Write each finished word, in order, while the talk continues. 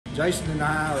Jason and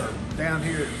I are down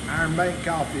here at Iron Bank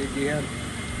Coffee again.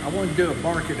 I want to do a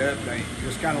market update,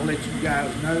 just kind of let you guys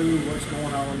know what's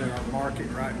going on in our market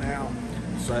right now.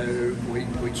 So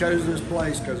we chose this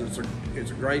place because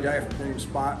it's a great afternoon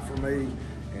spot for me,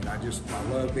 and I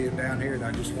love being down here, and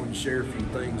I just want to share a few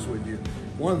things with you.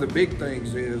 One of the big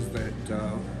things is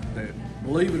that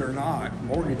believe it or not,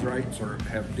 mortgage rates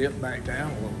have dipped back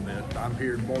down a little bit. I'm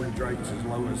hearing mortgage rates as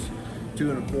low as 2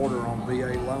 1/4 on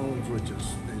VA loans, which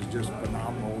is just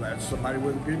phenomenal. That's somebody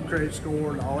with a good credit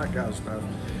score and all that kind of stuff.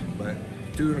 But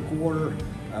 2 1/4,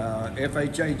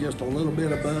 FHA just a little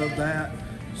bit above that.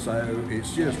 So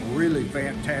it's just really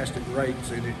fantastic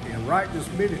rates. And right this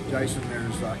minute, Jason,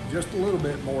 there's just a little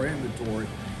bit more inventory.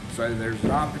 So there's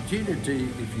an opportunity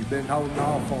if you've been holding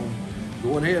off on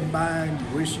going ahead and buying,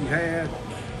 you wish you had.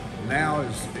 Now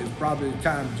is probably the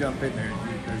time to jump in there.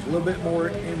 There's a little bit more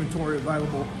inventory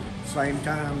available. Same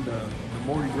time, the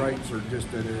mortgage rates are just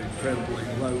at an incredibly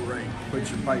low rate, puts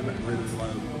your payment really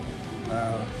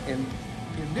low. And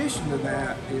in addition to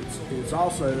that, it's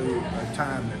also a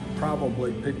time that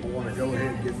probably people want to go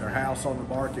ahead and get their house on the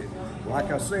market.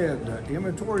 Like I said, the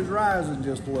inventory's rising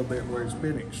just a little bit where it's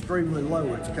been extremely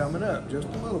low. It's coming up just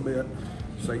a little bit.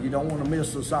 So you don't want to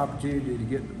miss this opportunity to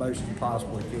get the most you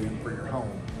possibly can for your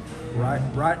home.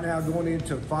 Right now, going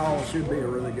into the fall should be a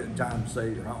really good time to sell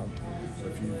your home. So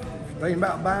if you're thinking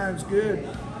about buying, it's good.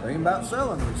 Thinking about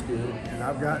selling, it's good. And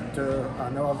I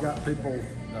know I've got people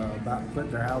about to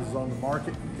put their houses on the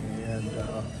market, and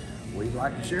we'd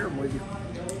like to share them with you.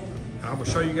 I'm going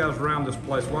to show you guys around this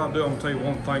place. What I'll do, I'm going to tell you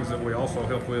one of the things that we also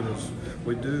help with is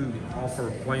we do offer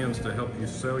plans to help you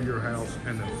sell your house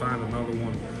and then find another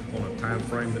one on a time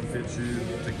frame that fits you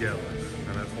together.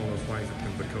 And that's one of those things that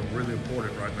can become really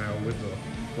important right now with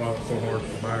while it's so hard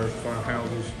for buyers to find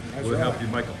houses. We'll help you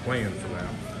make a plan for that.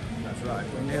 That's right.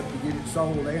 We can help you get it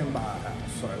sold and buy a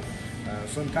house. So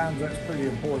sometimes that's pretty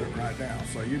important right now.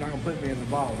 So you're not going to put me in the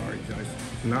vault, are you, Jason?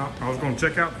 No, I was going to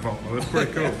check out the vault. That's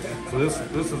pretty cool. So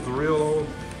this is the real old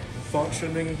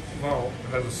functioning vault.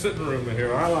 It has a sitting room in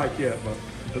here. I like it, but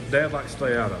Dad likes to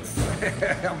stay out of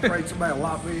it. I'm afraid somebody will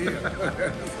lock me in.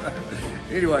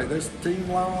 Anyway, this is Team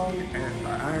Long and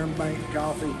Iron Bank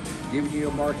Coffee giving you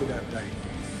a market update.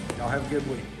 Y'all have a good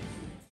week.